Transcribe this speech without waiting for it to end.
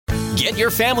Get your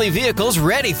family vehicles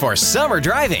ready for summer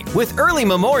driving with early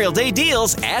Memorial Day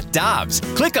deals at Dobbs.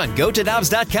 Click on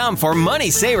GoToDobbs.com for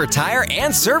money saver tire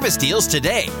and service deals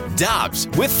today. Dobbs,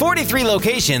 with 43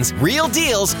 locations, real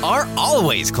deals are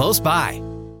always close by.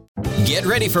 Get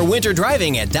ready for winter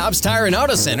driving at Dobbs Tire and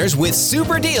Auto Centers with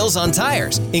super deals on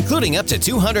tires, including up to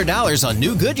 $200 on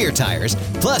new Goodyear tires,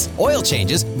 plus oil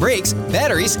changes, brakes,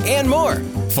 batteries, and more.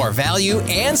 For value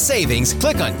and savings,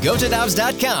 click on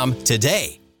GoToDobbs.com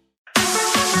today.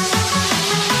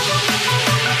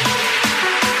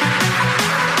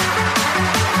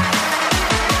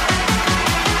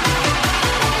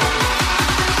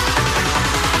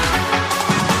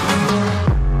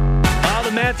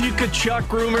 Matthew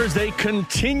Tkachuk rumors, they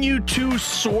continue to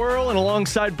swirl, and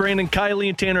alongside Brandon Kiley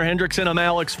and Tanner Hendrickson, I'm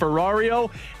Alex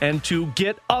Ferrario. And to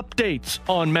get updates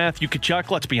on Matthew Tkachuk,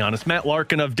 let's be honest, Matt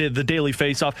Larkin of the Daily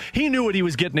Faceoff, he knew what he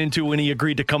was getting into when he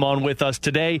agreed to come on with us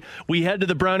today. We head to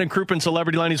the Brown and Crouppen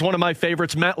Celebrity Line. He's one of my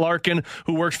favorites, Matt Larkin,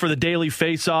 who works for the Daily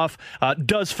Faceoff,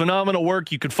 does phenomenal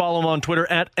work. You can follow him on Twitter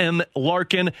at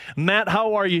 @MLarkin. Matt,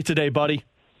 how are you today, buddy?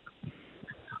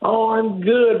 Oh, I'm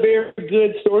good, very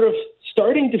good, sort of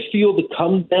starting to feel the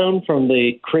come down from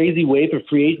the crazy wave of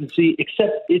free agency,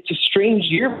 except it's a strange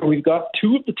year where we've got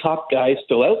two of the top guys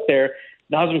still out there,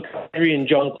 Nazem Kadri and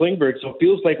John Klingberg, so it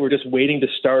feels like we're just waiting to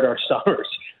start our summers.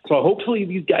 So hopefully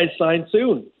these guys sign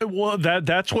soon. Well,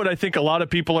 that's what I think a lot of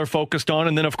people are focused on.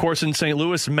 And then, of course, in St.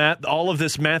 Louis, Matt, all of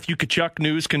this Matthew Tkachuk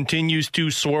news continues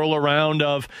to swirl around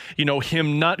of,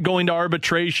 him not going to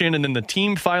arbitration and then the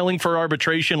team filing for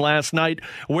arbitration last night.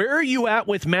 Where are you at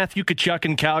with Matthew Tkachuk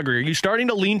in Calgary? Are you starting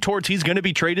to lean towards he's going to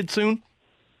be traded soon?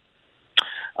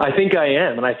 I think I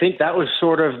am. And I think that was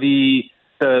sort of the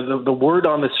word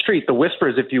on the street, the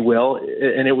whispers, if you will,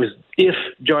 and it was, if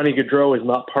Johnny Gaudreau is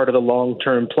not part of the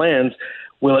long-term plans,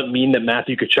 will it mean that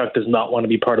Matthew Tkachuk does not want to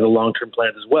be part of the long-term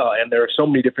plans as well? And there are so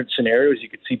many different scenarios you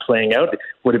could see playing out.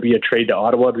 Would it be a trade to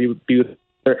Ottawa? Would it be with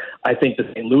I think the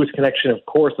St. Louis connection, of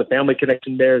course, the family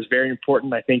connection there is very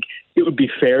important. I think it would be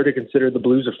fair to consider the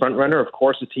Blues a front runner. Of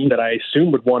course, a team that I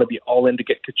assume would want to be all in to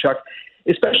get Tkachuk,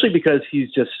 especially because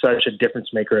he's just such a difference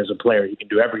maker as a player. He can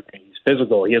do everything. He's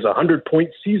physical. He has a 100-point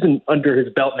season under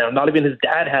his belt now. Not even his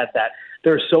dad had that.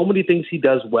 There are so many things he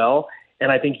does well,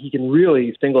 and I think he can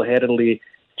really single-handedly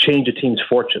change a team's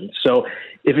fortune. So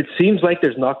if it seems like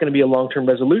there's not going to be a long-term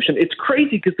resolution, it's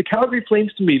crazy because the Calgary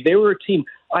Flames, to me, they were a team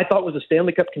I thought was a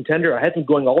Stanley Cup contender. I had them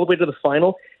going all the way to the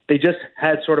final. They just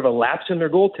had sort of a lapse in their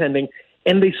goaltending,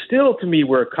 and they still, to me,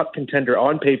 were a cup contender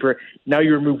on paper. Now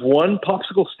you remove one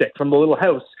popsicle stick from the little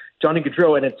house, Johnny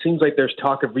Gaudreau, and it seems like there's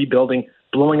talk of rebuilding,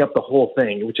 blowing up the whole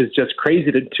thing, which is just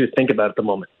crazy to think about at the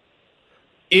moment.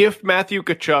 If Matthew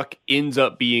Tkachuk ends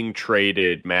up being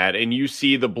traded, Matt, and you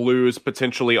see the Blues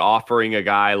potentially offering a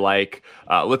guy like,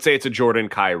 let's say it's a Jordan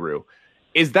Kyrou,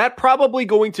 is that probably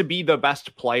going to be the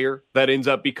best player that ends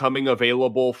up becoming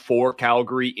available for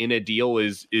Calgary in a deal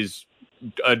is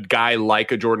a guy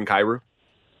like a Jordan Kyrou?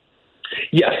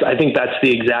 Yes, I think that's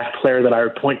the exact player that I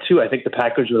would point to. I think the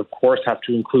package would, of course, have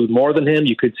to include more than him.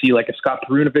 You could see like a Scott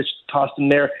Perunovich tossed in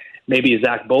there, maybe a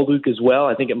Zach Bolduc as well.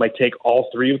 I think it might take all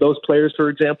three of those players, for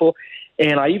example.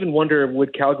 And I even wonder,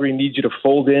 would Calgary need you to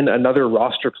fold in another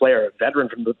roster player, a veteran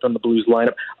from the Blues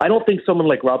lineup? I don't think someone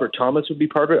like Robert Thomas would be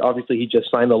part of it. Obviously, he just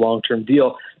signed a long-term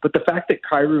deal. But the fact that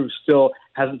Kyrou still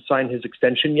hasn't signed his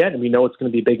extension yet, and we know it's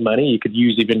going to be big money, you could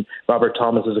use even Robert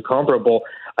Thomas as a comparable.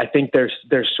 I think there's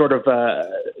sort of a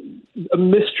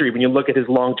mystery when you look at his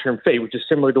long-term fate, which is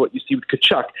similar to what you see with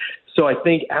Tkachuk. So I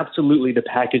think absolutely the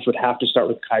package would have to start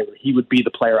with Kyrou. He would be the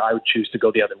player I would choose to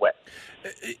go the other way.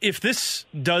 If this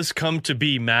does come to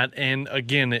be, Matt, and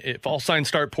again, if all signs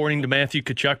start pointing to Matthew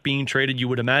Tkachuk being traded, you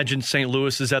would imagine St.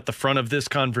 Louis is at the front of this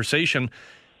conversation.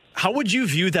 How would you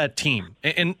view that team?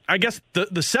 And I guess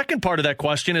the second part of that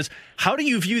question is, how do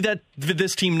you view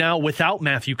this team now without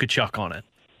Matthew Tkachuk on it?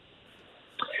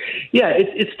 Yeah,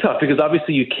 it's tough because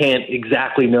obviously you can't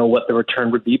exactly know what the return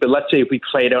would be. But let's say if we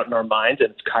play it out in our minds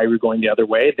and it's Kyrou going the other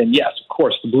way, then yes, of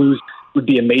course, the Blues would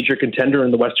be a major contender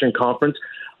in the Western Conference.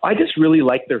 I just really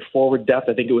like their forward depth.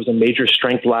 I think it was a major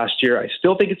strength last year. I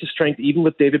still think it's a strength even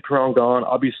with David Perron gone.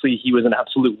 Obviously, he was an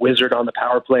absolute wizard on the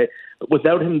power play. But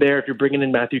without him there, if you're bringing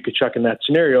in Matthew Tkachuk in that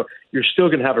scenario, you're still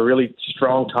going to have a really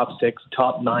strong top six,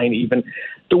 top nine even.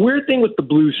 The weird thing with the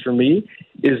Blues for me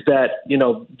is that,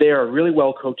 they are a really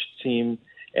well-coached team,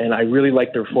 and I really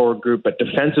like their forward group, but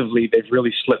defensively, they've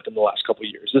really slipped in the last couple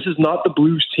of years. This is not the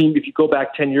Blues team, if you go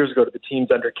back 10 years ago to the teams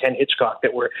under Ken Hitchcock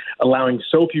that were allowing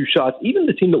so few shots, even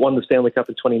the team that won the Stanley Cup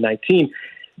in 2019.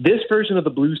 This version of the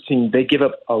Blues team, they give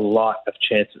up a lot of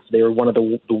chances. They were one of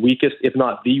the weakest, if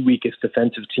not the weakest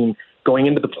defensive team going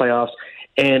into the playoffs.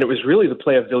 And it was really the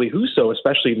play of Ville Husso,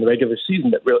 especially in the regular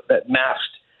season, that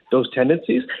masked those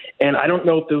tendencies. And I don't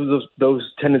know if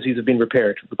those tendencies have been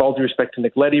repaired. With all due respect to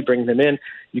Nick Leddy, bringing him in,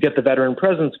 you get the veteran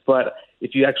presence, but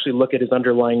if you actually look at his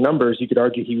underlying numbers, you could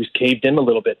argue he was caved in a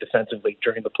little bit defensively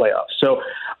during the playoffs. So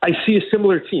I see a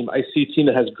similar team. I see a team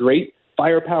that has great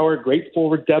firepower, great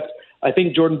forward depth. I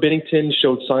think Jordan Binnington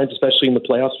showed signs, especially in the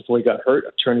playoffs before he got hurt,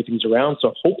 of turning things around.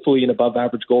 So hopefully an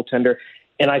above-average goaltender.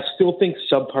 And I still think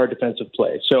subpar defensive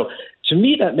play. So to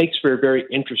me, that makes for a very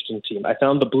interesting team. I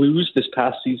found the Blues this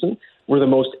past season were the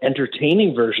most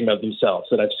entertaining version of themselves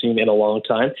that I've seen in a long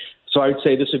time. So I would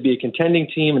say this would be a contending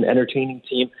team, an entertaining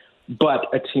team,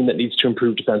 but a team that needs to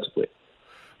improve defensively.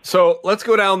 So let's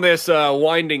go down this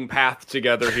winding path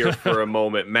together here for a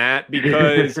moment, Matt,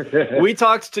 because we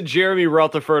talked to Jeremy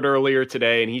Rutherford earlier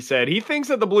today, and he said he thinks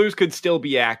that the Blues could still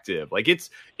be active. Like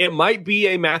it might be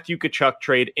a Matthew Tkachuk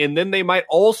trade, and then they might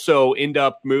also end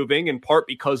up moving, in part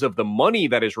because of the money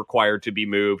that is required to be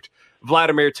moved,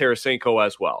 Vladimir Tarasenko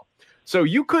as well. So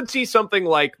you could see something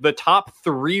like the top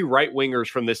 3 right wingers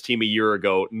from this team a year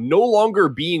ago no longer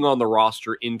being on the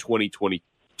roster in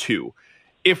 2022.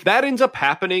 If that ends up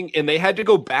happening and they had to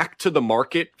go back to the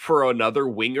market for another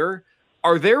winger,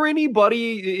 is there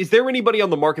anybody on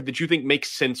the market that you think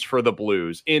makes sense for the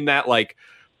Blues in that like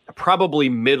probably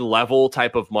mid-level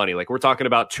type of money? Like we're talking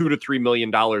about $2 to $3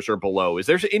 million or below. Is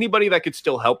there anybody that could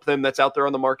still help them that's out there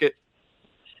on the market?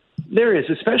 There is,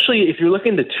 especially if you're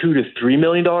looking the $2 to $3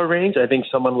 million range. I think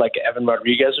someone like Evan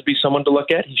Rodriguez would be someone to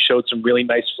look at. He showed some really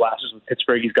nice flashes with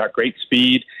Pittsburgh. He's got great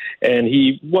speed, and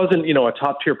he wasn't, a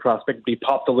top-tier prospect, but he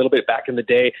popped a little bit back in the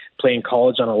day playing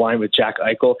college on a line with Jack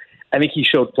Eichel. I think he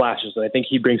showed flashes, and I think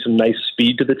he brings some nice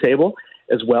speed to the table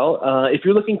as well. If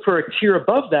you're looking for a tier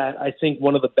above that, I think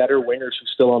one of the better wingers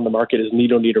who's still on the market is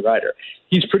Nino Niederreiter.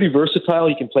 He's pretty versatile.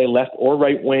 He can play left or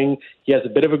right wing. He has a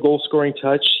bit of a goal-scoring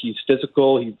touch. He's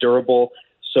physical. He's durable.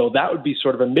 So that would be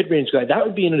sort of a mid-range guy. That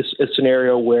would be in a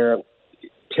scenario where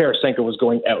Tarasenko was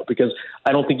going out, because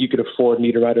I don't think you could afford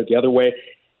Niederreiter the other way.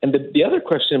 And the other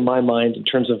question in my mind in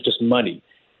terms of just money,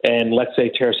 and let's say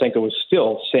Tarasenko was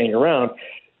still staying around,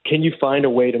 can you find a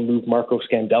way to move Marco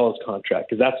Scandella's contract?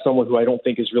 Because that's someone who I don't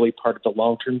think is really part of the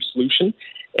long-term solution.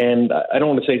 And I don't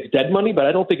want to say it's dead money, but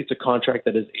I don't think it's a contract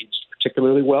that is aged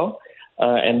particularly well.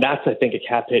 And that's, I think, a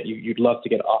cap hit you'd love to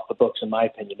get off the books, in my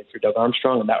opinion, if you're Doug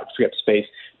Armstrong, and that would free up space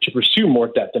to pursue more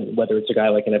depth, than whether it's a guy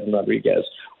like an Evan Rodriguez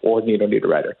or Nino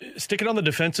Niederreiter. Sticking on the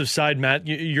defensive side, Matt,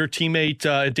 your teammate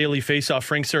at Daily Faceoff,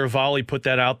 Frank Saravalli, put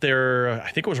that out there,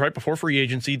 I think it was right before free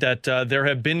agency, that there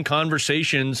have been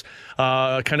conversations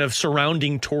kind of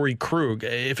surrounding Torrey Krug.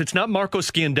 If it's not Marco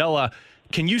Scandella,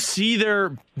 can you see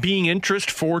there being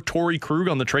interest for Torrey Krug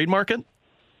on the trade market?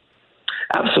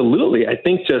 Absolutely. I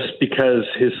think just because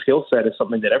his skill set is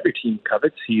something that every team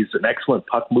covets. He's an excellent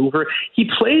puck mover.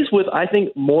 He plays with, I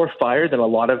think, more fire than a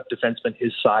lot of defensemen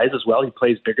his size as well. He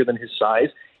plays bigger than his size.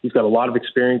 He's got a lot of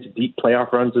experience, deep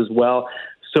playoff runs as well.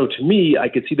 So to me, I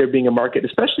could see there being a market,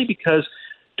 especially because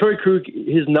Torrey Krug,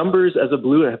 his numbers as a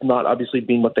Blue have not obviously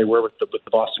been what they were with the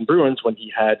Boston Bruins when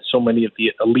he had so many of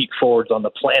the elite forwards on the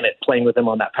planet playing with him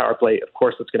on that power play. Of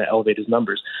course, that's going to elevate his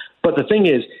numbers. But the thing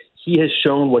is, he has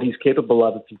shown what he's capable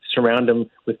of if you surround him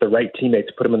with the right teammates,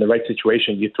 put him in the right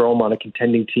situation. You throw him on a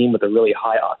contending team with a really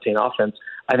high-octane offense,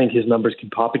 I think his numbers can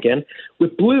pop again.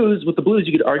 With the Blues,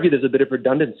 you could argue there's a bit of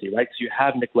redundancy, right? So you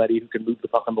have Nick Leddy, who can move the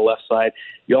puck on the left side.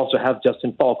 You also have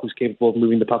Justin Falk, who's capable of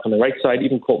moving the puck on the right side.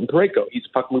 Even Colton Parayko, he's a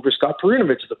puck mover. Scott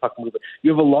Perunovich is a puck mover.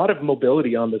 You have a lot of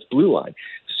mobility on this blue line.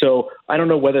 So I don't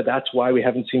know whether that's why we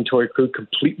haven't seen Torrey Krug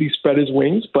completely spread his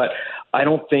wings, but I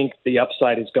don't think the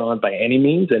upside is gone by any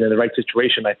means. And in the right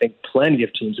situation, I think plenty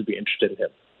of teams would be interested in him.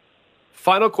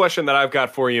 Final question that I've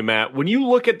got for you, Matt. When you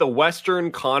look at the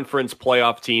Western Conference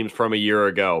playoff teams from a year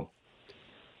ago,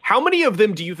 how many of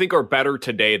them do you think are better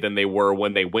today than they were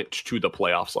when they went to the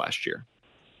playoffs last year?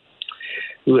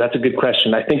 Ooh, that's a good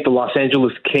question. I think the Los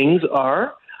Angeles Kings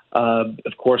are.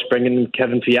 Of course, bringing in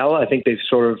Kevin Fiala, I think they've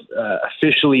sort of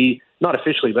not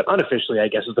officially, but unofficially, I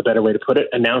guess is the better way to put it,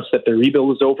 announced that their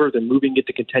rebuild is over. They're moving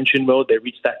into contention mode. They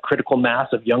reached that critical mass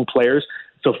of young players.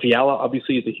 So Fiala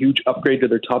obviously is a huge upgrade to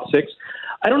their top six.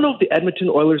 I don't know if the Edmonton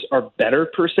Oilers are better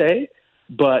per se,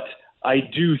 but I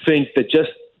do think that just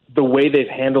the way they've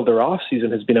handled their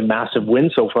offseason has been a massive win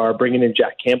so far. Bringing in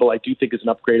Jack Campbell, I do think is an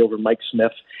upgrade over Mike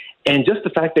Smith. And just the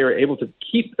fact they were able to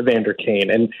keep Evander Kane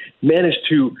and manage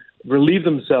to relieve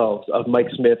themselves of Mike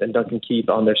Smith and Duncan Keith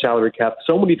on their salary cap.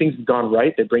 So many things have gone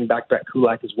right. They bring back Brett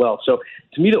Kulak as well. So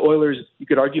to me, the Oilers, you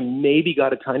could argue, maybe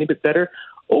got a tiny bit better.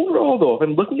 Overall, though, if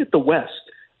I'm looking at the West,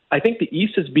 I think the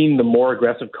East has been the more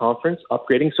aggressive conference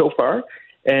upgrading so far.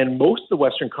 And most of the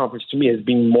Western Conference, to me, is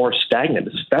being more stagnant,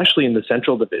 especially in the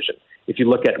Central Division. If you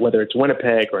look at whether it's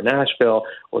Winnipeg or Nashville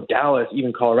or Dallas,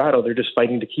 even Colorado, they're just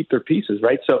fighting to keep their pieces,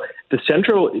 right? So the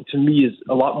Central, to me, is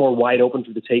a lot more wide open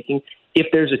for the taking if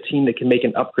there's a team that can make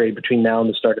an upgrade between now and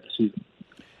the start of the season.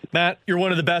 Matt, you're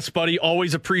one of the best, buddy.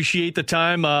 Always appreciate the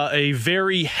time. A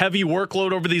very heavy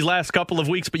workload over these last couple of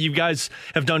weeks, but you guys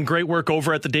have done great work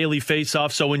over at the Daily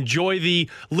Faceoff. So enjoy the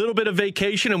little bit of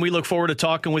vacation, and we look forward to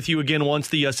talking with you again once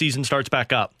the season starts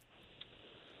back up.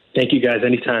 Thank you, guys.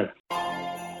 Anytime.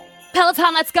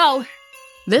 Peloton, let's go.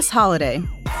 This holiday,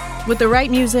 with the right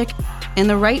music and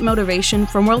the right motivation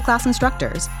from world-class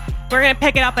instructors, we're going to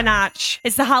pick it up a notch.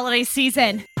 It's the holiday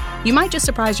season. You might just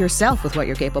surprise yourself with what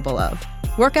you're capable of.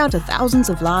 Work out to thousands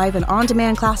of live and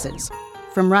on-demand classes,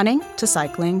 from running to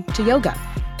cycling to yoga.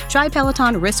 Try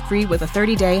Peloton risk-free with a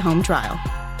 30-day home trial.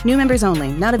 New members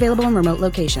only, not available in remote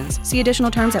locations. See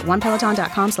additional terms at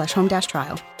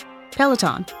onepeloton.com/home-trial.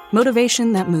 Peloton,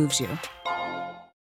 motivation that moves you.